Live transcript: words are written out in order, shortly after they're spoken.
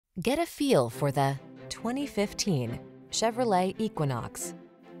Get a feel for the 2015 Chevrolet Equinox.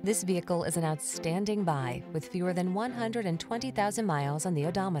 This vehicle is an outstanding buy with fewer than 120,000 miles on the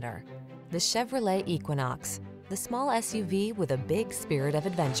odometer. The Chevrolet Equinox, the small SUV with a big spirit of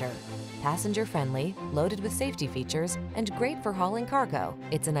adventure. Passenger-friendly, loaded with safety features, and great for hauling cargo,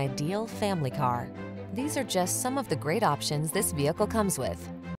 it's an ideal family car. These are just some of the great options this vehicle comes with: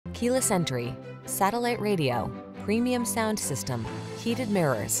 keyless entry, satellite radio, premium sound system, heated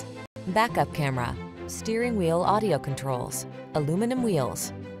mirrors, backup camera, steering wheel audio controls, aluminum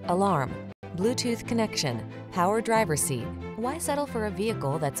wheels, alarm, Bluetooth connection, power driver's seat. Why settle for a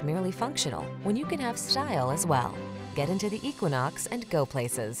vehicle that's merely functional when you can have style as well? Get into the Equinox and go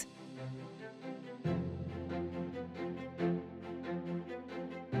places.